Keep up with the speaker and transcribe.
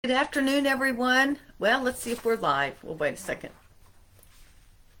Good afternoon, everyone. Well, let's see if we're live. We'll wait a second.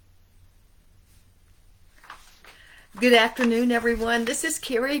 Good afternoon, everyone. This is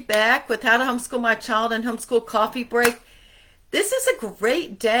Carrie back with How to Homeschool My Child and Homeschool Coffee Break. This is a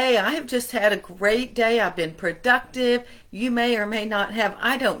great day. I have just had a great day. I've been productive. You may or may not have.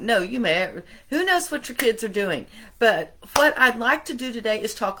 I don't know. You may. Who knows what your kids are doing? But what I'd like to do today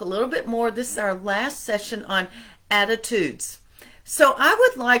is talk a little bit more. This is our last session on attitudes. So I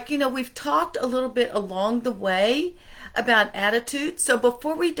would like, we've talked a little bit along the way about attitude. So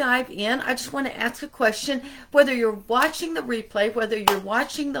before we dive in, I just want to ask a question. Whether you're watching the replay, whether you're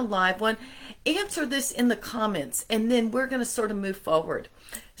watching the live one, answer this in the comments, and then we're going to sort of move forward.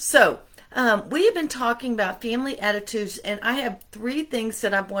 So we have been talking about family attitudes, and I have three things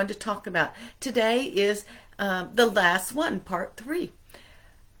that I wanted to talk about. Today is the last one, part 3.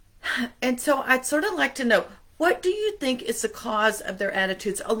 And so I'd sort of like to know, what do you think is the cause of their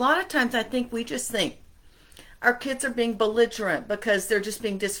attitudes? A lot of times I think we just think our kids are being belligerent because they're just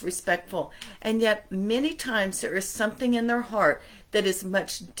being disrespectful. And yet many times there is something in their heart that is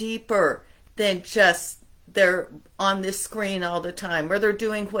much deeper than just they're on this screen all the time or they're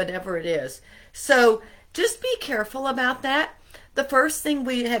doing whatever it is. So just be careful about that. The first thing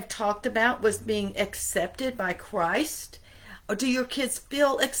we have talked about was being accepted by Christ. Or do your kids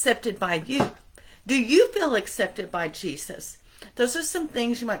feel accepted by you? Do you feel accepted by Jesus? Those are some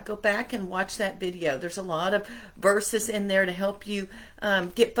things you might go back and watch that video. There's a lot of verses in there to help you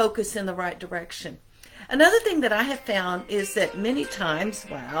get focused in the right direction. Another thing that I have found is that many times,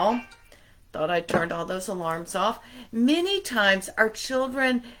 wow, thought I turned all those alarms off. Many times our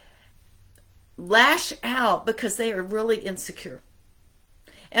children lash out because they are really insecure.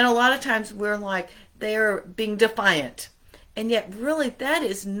 And a lot of times we're like, they're being defiant. And yet really that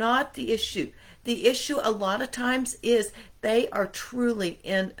is not the issue. The issue a lot of times is they are truly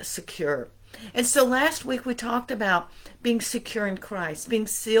insecure. And so last week we talked about being secure in Christ, being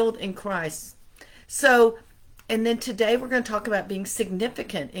sealed in Christ. So, and then today we're going to talk about being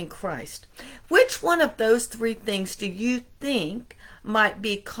significant in Christ. Which one of those three things do you think might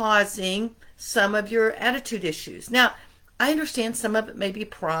be causing some of your attitude issues? Now, I understand some of it may be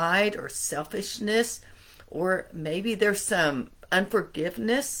pride or selfishness, or maybe there's some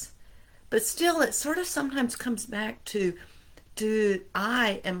unforgiveness, but still it sort of sometimes comes back to, do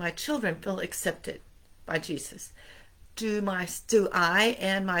I and my children feel accepted by Jesus? Do I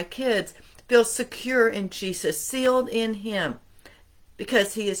and my kids feel secure in Jesus, sealed in him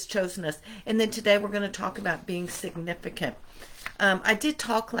because he has chosen us? And then today we're going to talk about being significant. I did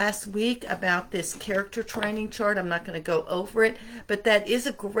talk last week about this character training chart. I'm not going to go over it, but that is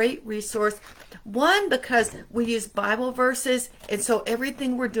a great resource. One, because we use Bible verses, and so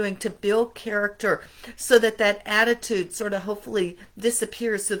everything we're doing to build character so that that attitude sort of hopefully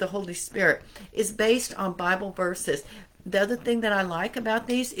disappears through the Holy Spirit is based on Bible verses. The other thing that I like about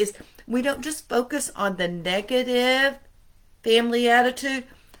these is we don't just focus on the negative family attitude.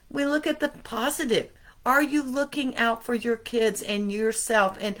 We look at the positive. Are you looking out for your kids and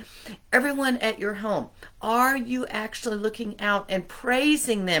yourself and everyone at your home? Are you actually looking out and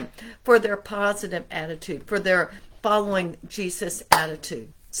praising them for their positive attitude, for their following Jesus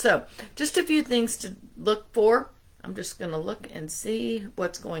attitude? So just a few things to look for. I'm just going to look and see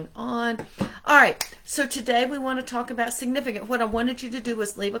what's going on. All right, so today we want to talk about significant. What I wanted you to do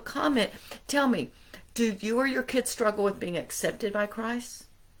was leave a comment. Tell me, do you or your kids struggle with being accepted by Christ,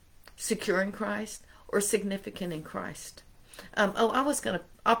 secure in Christ, or significant in Christ?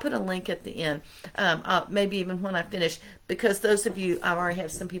 I'll put a link at the end, maybe even when I finish, because those of you, I already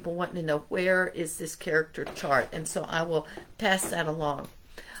have some people wanting to know where is this character chart, and so I will pass that along.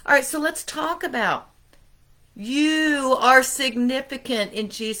 All right, so let's talk about you are significant in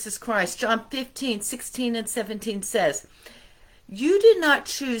Jesus Christ. John 15:16 and 17 says, you did not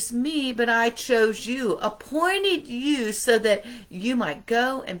choose me, but I chose you, appointed you so that you might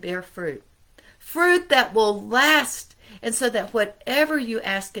go and bear fruit. Fruit that will last, and so that whatever you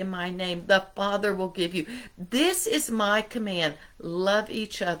ask in my name, the Father will give you. This is my command. Love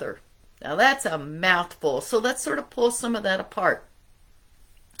each other. Now that's a mouthful. So let's sort of pull some of that apart.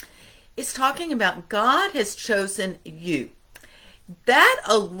 It's talking about God has chosen you. That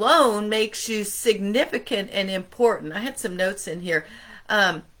alone makes you significant and important. I had some notes in here.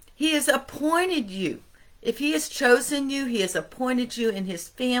 He has appointed you. If he has chosen you, he has appointed you in his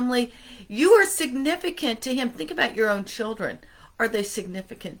family. You are significant to him. Think about your own children. Are they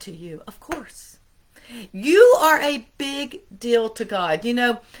significant to you? Of course. You are a big deal to God. You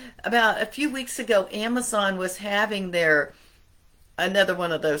know, about a few weeks ago, Amazon was having another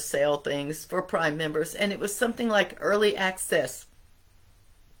one of those sale things for Prime members, and it was something like early access.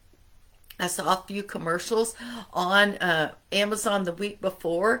 I saw a few commercials on Amazon the week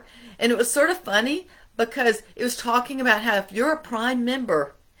before, and it was sort of funny because it was talking about how if you're a Prime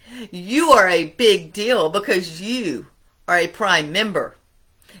member, you are a big deal because you are a Prime member.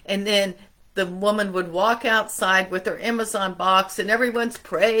 And then the woman would walk outside with her Amazon box, and everyone's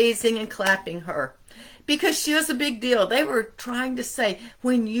praising and clapping her because she was a big deal. They were trying to say,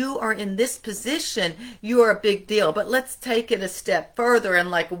 when you are in this position, you are a big deal. But let's take it a step further and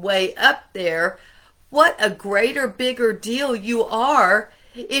like way up there. What a greater, bigger deal you are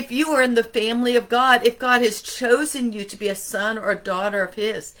if you are in the family of God, if God has chosen you to be a son or a daughter of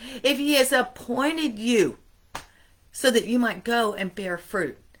His, if He has appointed you so that you might go and bear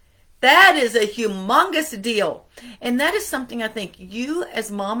fruit. That is a humongous deal. And that is something I think you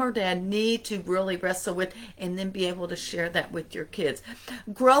as mom or dad need to really wrestle with and then be able to share that with your kids.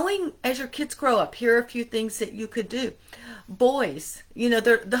 Growing, as your kids grow up, here are a few things that you could do. Boys, the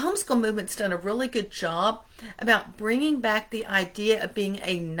homeschool movement's done a really good job about bringing back the idea of being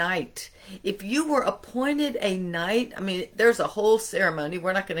a knight. If you were appointed a knight, there's a whole ceremony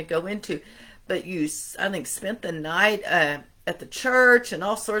we're not going to go into, but you, I think, spent the night at the church and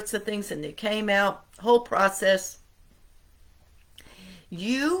all sorts of things, and it came out, whole process.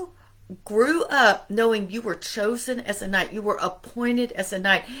 You grew up knowing you were chosen as a knight. You were appointed as a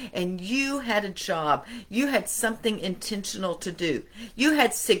knight, and you had a job. You had something intentional to do. You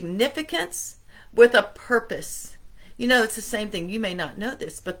had significance with a purpose. It's the same thing. You may not know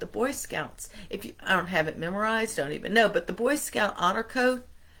this, but the Boy Scouts, I don't have it memorized, don't even know, but the Boy Scout Honor Code,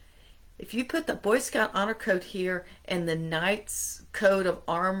 if you put the Boy Scout Honor Code here and the Knights Code of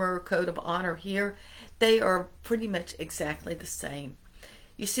Armor, Code of Honor here, they are pretty much exactly the same.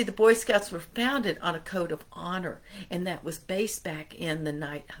 You see, the Boy Scouts were founded on a code of honor, and that was based back in the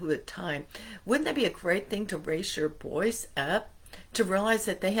knighthood time. Wouldn't that be a great thing to raise your boys up to realize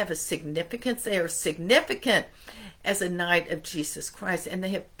that they have a significance? They are significant as a knight of Jesus Christ, and they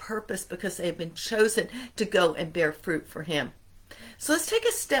have purpose because they have been chosen to go and bear fruit for Him. So let's take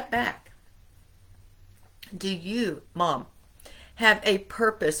a step back. Do you, Mom, have a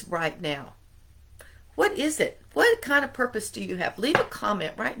purpose right now? What is it? What kind of purpose do you have? Leave a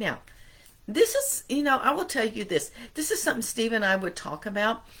comment right now. This is, I will tell you this. This is something Steve and I would talk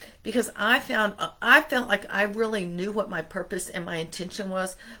about because I felt like I really knew what my purpose and my intention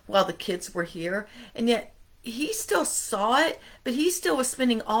was while the kids were here. And yet he still saw it, but he still was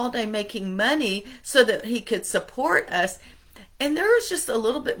spending all day making money so that he could support us. And there was just a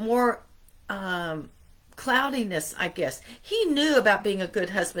little bit more cloudiness, I guess. He knew about being a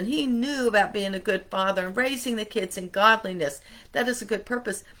good husband. He knew about being a good father and raising the kids in godliness. That is a good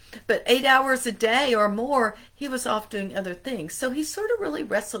purpose. But 8 hours a day or more, he was off doing other things. So he sort of really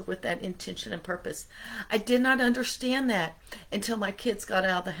wrestled with that intention and purpose. I did not understand that until my kids got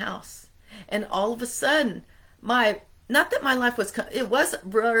out of the house. And all of a sudden, not that my life was, it was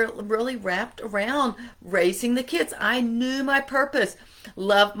really wrapped around raising the kids. I knew my purpose.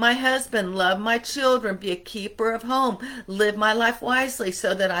 Love my husband, love my children, be a keeper of home, live my life wisely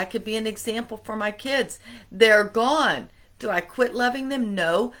so that I could be an example for my kids. They're gone. Do I quit loving them?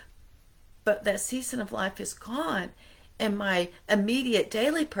 No. But that season of life is gone, and my immediate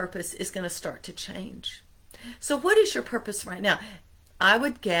daily purpose is going to start to change. So what is your purpose right now? I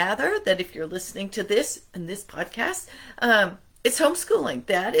would gather that if you're listening to this in this podcast, it's homeschooling.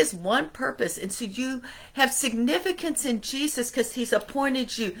 That is one purpose. And so you have significance in Jesus because He's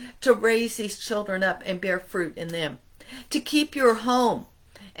appointed you to raise these children up and bear fruit in them. To keep your home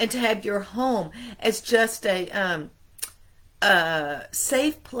and to have your home as just a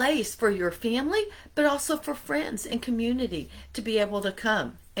safe place for your family, but also for friends and community to be able to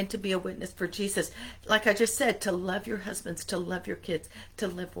come and to be a witness for Jesus. Like I just said, to love your husbands, to love your kids, to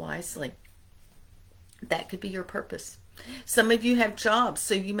live wisely. That could be your purpose. Some of you have jobs,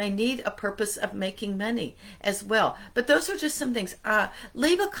 so you may need a purpose of making money as well. But those are just some things.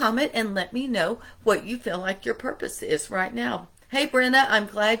 Leave a comment and let me know what you feel like your purpose is right now. Hey, Brenna, I'm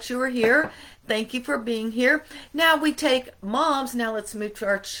glad you are here. Thank you for being here. Now we take moms. Now let's move to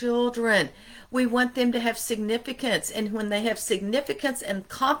our children. We want them to have significance. And when they have significance and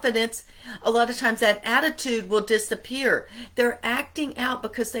confidence, a lot of times that attitude will disappear. They're acting out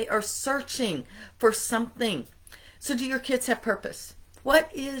because they are searching for something. So do your kids have purpose?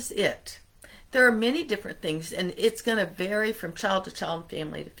 What is it? There are many different things, and it's going to vary from child to child and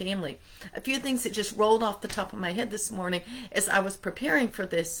family to family. A few things that just rolled off the top of my head this morning as I was preparing for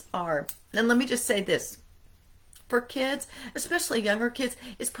this are, and let me just say this, for kids, especially younger kids,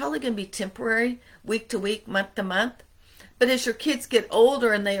 it's probably going to be temporary, week to week, month to month. But as your kids get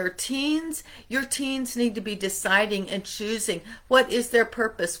older and they are teens, your teens need to be deciding and choosing what is their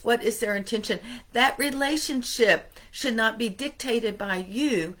purpose, what is their intention. That relationship should not be dictated by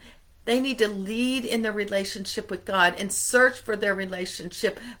you. They need to lead in their relationship with God and search for their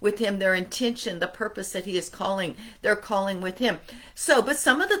relationship with Him, their intention, the purpose that He is calling, they're calling with Him. So, but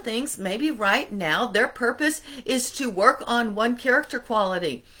some of the things, maybe right now, their purpose is to work on one character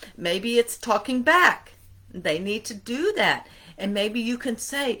quality. Maybe it's talking back. They need to do that. And maybe you can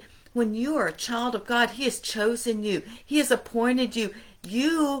say, when you are a child of God, He has chosen you. He has appointed you.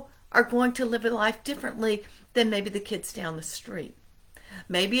 You are going to live a life differently than maybe the kids down the street.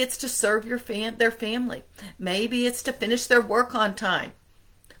 Maybe it's to serve their family. Maybe it's to finish their work on time.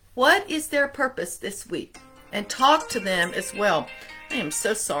 What is their purpose this week? And talk to them as well. I am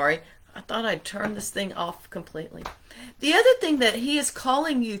so sorry. I thought I'd turn this thing off completely. The other thing that He is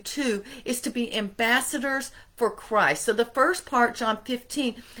calling you to is to be ambassadors for Christ. So the first part, John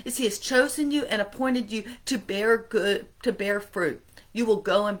 15, is He has chosen you and appointed you to bear fruit. You will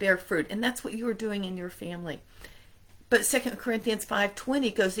go and bear fruit. And that's what you are doing in your family. But 2 Corinthians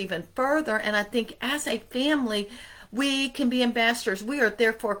 5:20 goes even further, and I think as a family, we can be ambassadors. We are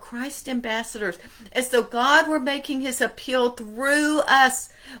therefore Christ ambassadors, as though God were making His appeal through us.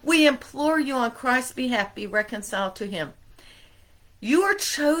 We implore you on Christ's behalf, be reconciled to Him. You are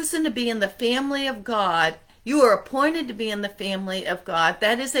chosen to be in the family of God. You are appointed to be in the family of God.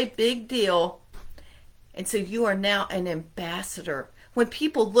 That is a big deal. And so you are now an ambassador. When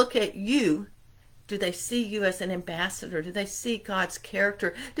people look at you, do they see you as an ambassador? Do they see God's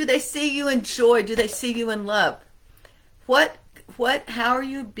character? Do they see you in joy? Do they see you in love? How are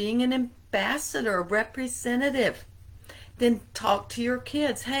you being an ambassador, a representative? Then talk to your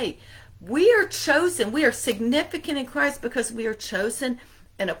kids. Hey, we are chosen. We are significant in Christ because we are chosen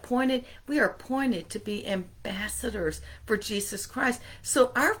and appointed. We are appointed to be ambassadors for Jesus Christ.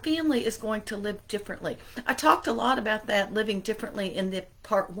 So our family is going to live differently. I talked a lot about that, living differently, in the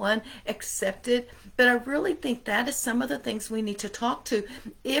part 1, accepted. But I really think that is some of the things we need to talk to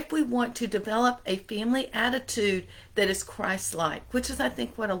if we want to develop a family attitude that is Christ-like, which is, I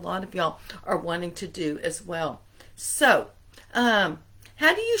think, what a lot of y'all are wanting to do as well. So,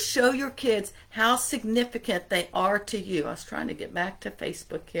 how do you show your kids how significant they are to you? I was trying to get back to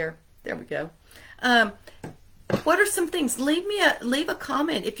Facebook here. There we go. What are some things? Leave a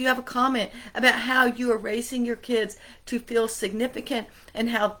comment if you have a comment about how you are raising your kids to feel significant and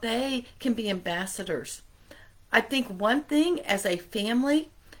how they can be ambassadors. I think one thing as a family,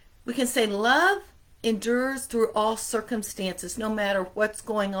 we can say love endures through all circumstances, no matter what's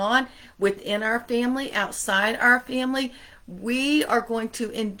going on within our family, outside our family. We are going to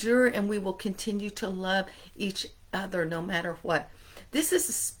endure and we will continue to love each other no matter what. This is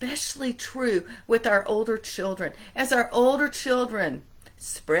especially true with our older children. As our older children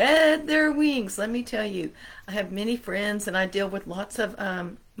spread their wings, let me tell you, I have many friends and I deal with lots of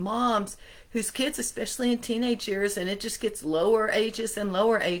moms whose kids, especially in teenage years, and it just gets lower ages and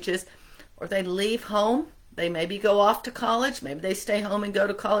lower ages, or they leave home. They maybe go off to college. Maybe they stay home and go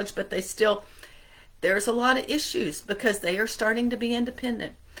to college, but there's a lot of issues because they are starting to be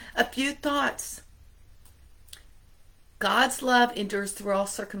independent. A few thoughts. God's love endures through all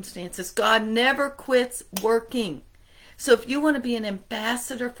circumstances. God never quits working. So if you want to be an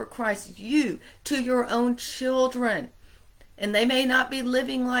ambassador for Christ, to your own children, and they may not be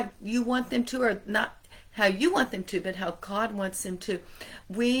living like you want them to, or not how you want them to, but how God wants them to,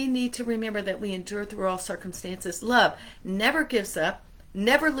 we need to remember that we endure through all circumstances. Love never gives up,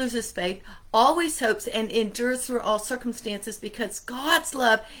 never loses faith, always hopes, and endures through all circumstances because God's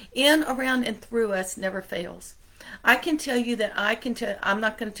love in, around, and through us never fails. I can tell you that I'm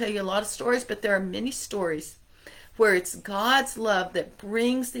not going to tell you a lot of stories, but there are many stories where it's God's love that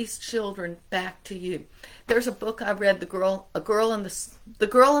brings these children back to you. There's a book I read, The Girl and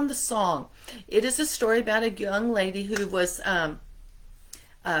the Song. It is a story about a young lady who was a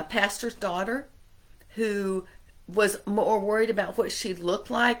pastor's daughter who was more worried about what she looked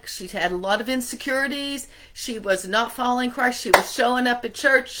like. She had a lot of insecurities. She was not following Christ. She was showing up at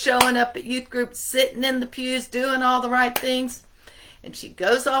church, showing up at youth group, sitting in the pews, doing all the right things. And she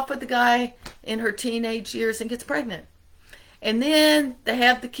goes off with the guy in her teenage years and gets pregnant. And then they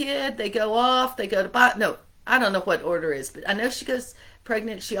have the kid. They go off. They go to Bible. No, I don't know what order is, but I know she goes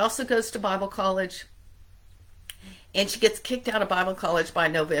pregnant. She also goes to Bible college. And she gets kicked out of Bible college by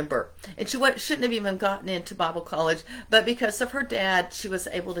November. And she shouldn't have even gotten into Bible college, but because of her dad, she was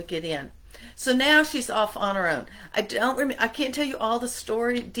able to get in. So now she's off on her own. I can't tell you all the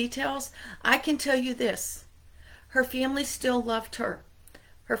story details. I can tell you this. Her family still loved her.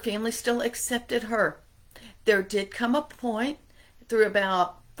 Her family still accepted her. There did come a point through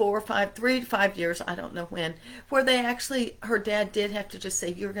about 3 to 5 years, I don't know when, where her dad did have to just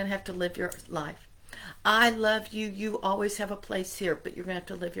say, you're going to have to live your life. I love you. You always have a place here, but you're going to have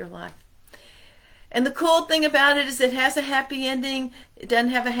to live your life. And the cool thing about it is it has a happy ending. It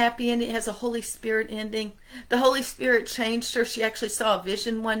doesn't have a happy ending. It has a Holy Spirit ending. The Holy Spirit changed her. She actually saw a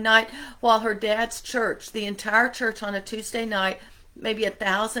vision one night while her dad's church, the entire church on a Tuesday night, maybe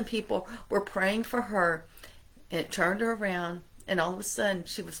 1,000 people were praying for her. And it turned her around. And all of a sudden,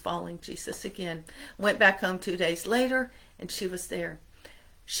 she was following Jesus again. Went back home 2 days later, and she was there.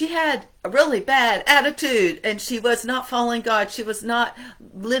 She had a really bad attitude, and she was not following God. She was not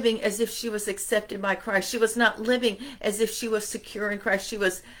living as if she was accepted by Christ. She was not living as if she was secure in Christ. She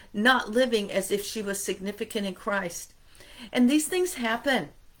was not living as if she was significant in Christ. And these things happen.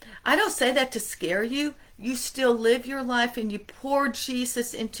 I don't say that to scare you. You still live your life, and you pour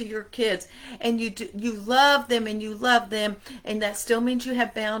Jesus into your kids, and you love them, and that still means you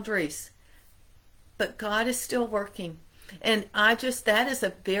have boundaries. But God is still working. And that is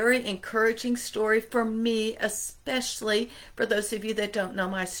a very encouraging story for me, especially for those of you that don't know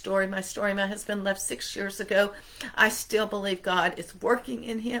my story. My husband left 6 years ago. I still believe God is working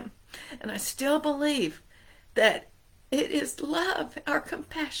in him. And I still believe that it is love, our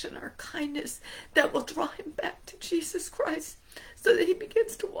compassion, our kindness that will draw him back to Jesus Christ so that he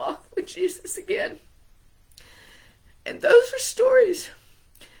begins to walk with Jesus again. And those are stories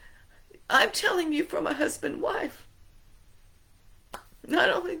I'm telling you from a husband and wife.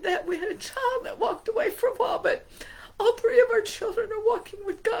 Not only that, we had a child that walked away for a while, but all 3 of our children are walking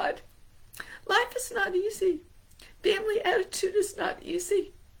with God. Life is not easy. Family attitude is not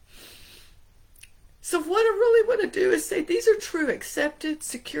easy. So what I really want to do is say, these are true, accepted,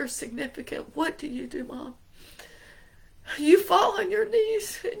 secure, significant. What do you do, Mom? You fall on your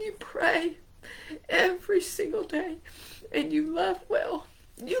knees and you pray every single day, and you love well.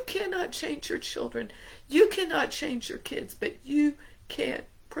 You cannot change your children. You cannot change your kids, but you can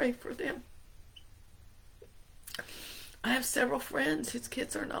pray for them. I have several friends whose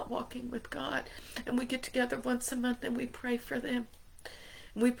kids are not walking with God, and we get together once a month and we pray for them.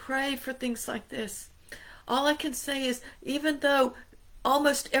 We pray for things like this. All I can say is, even though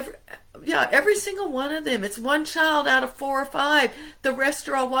almost every single one of them, it's one child out of 4 or 5, the rest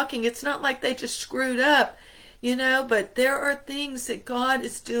are all walking. It's not like they just screwed up, but there are things that God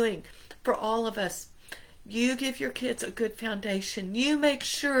is doing for all of us. You give your kids a good foundation. You make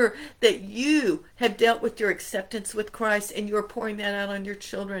sure that you have dealt with your acceptance with Christ, and you're pouring that out on your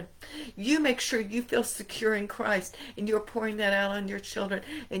children. You make sure you feel secure in Christ, and you're pouring that out on your children.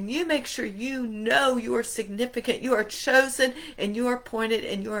 And you make sure you know you are significant. You are chosen, and you are appointed,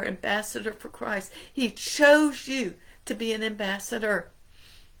 and you are ambassador for Christ. He chose you to be an ambassador.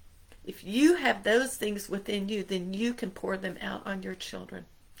 If you have those things within you, then you can pour them out on your children.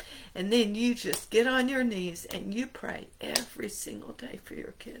 And then you just get on your knees and you pray every single day for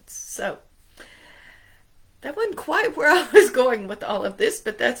your kids. So that wasn't quite where I was going with all of this,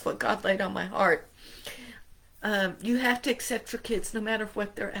 but that's what God laid on my heart. You have to accept your kids no matter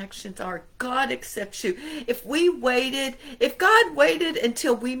what their actions are. God accepts you. If God waited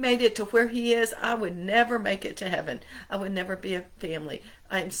until we made it to where he is, I would never make it to heaven. I would never be a family.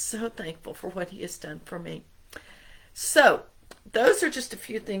 I am so thankful for what he has done for me. So those are just a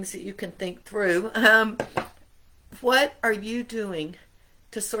few things that you can think through. What are you doing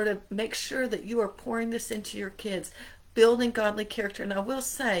to sort of make sure that you are pouring this into your kids, building godly character? And I will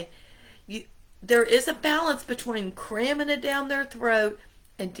say, there is a balance between cramming it down their throat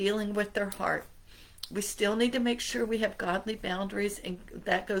and dealing with their heart. We still need to make sure we have godly boundaries, and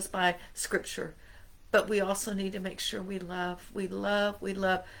that goes by Scripture. But we also need to make sure we love. We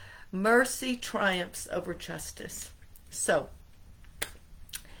love. Mercy triumphs over justice. So,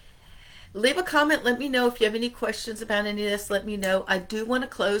 leave a comment. Let me know if you have any questions about any of this. Let me know. I do want to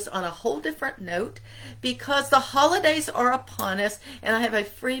close on a whole different note because the holidays are upon us, and I have a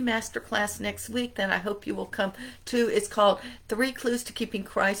free masterclass next week that I hope you will come to. It's called 3 Clues to Keeping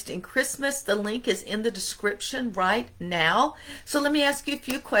Christ in Christmas. The link is in the description right now. So let me ask you a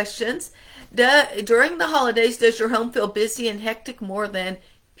few questions. During the holidays, does your home feel busy and hectic more than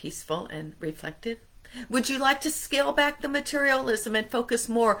peaceful and reflective? Would you like to scale back the materialism and focus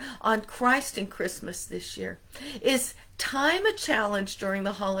more on Christ in Christmas this year? Is time a challenge during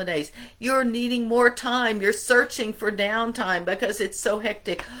the holidays? You're needing more time. You're searching for downtime because it's so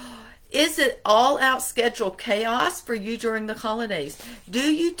hectic. Is it all-out schedule chaos for you during the holidays?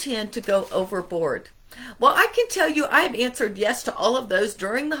 Do you tend to go overboard? Well, I can tell you I have answered yes to all of those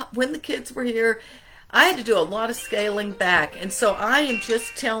when the kids were here. I had to do a lot of scaling back. And so I am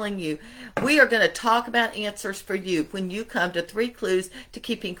just telling you, we are going to talk about answers for you when you come to 3 Clues to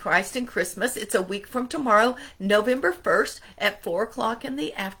Keeping Christ in Christmas. It's a week from tomorrow, November 1st at 4 o'clock in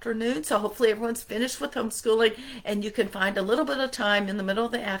the afternoon. So hopefully everyone's finished with homeschooling and you can find a little bit of time in the middle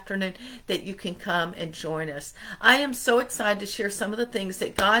of the afternoon that you can come and join us. I am so excited to share some of the things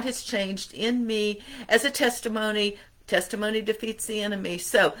that God has changed in me as a testimony. Testimony defeats the enemy.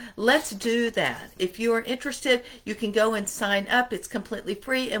 So let's do that. If you are interested, you can go and sign up. It's completely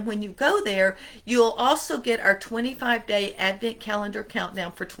free. And when you go there, you'll also get our 25-day Advent calendar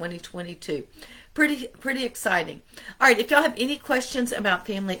countdown for 2022. Pretty exciting. All right, if y'all have any questions about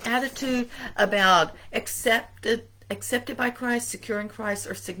family attitude, about accepted by Christ, secure in Christ,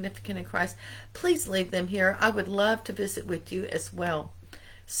 or significant in Christ, please leave them here. I would love to visit with you as well.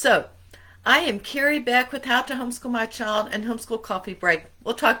 So, I am Carrie Beck with How to Homeschool My Child and Homeschool Coffee Break.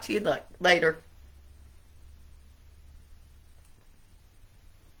 We'll talk to you later.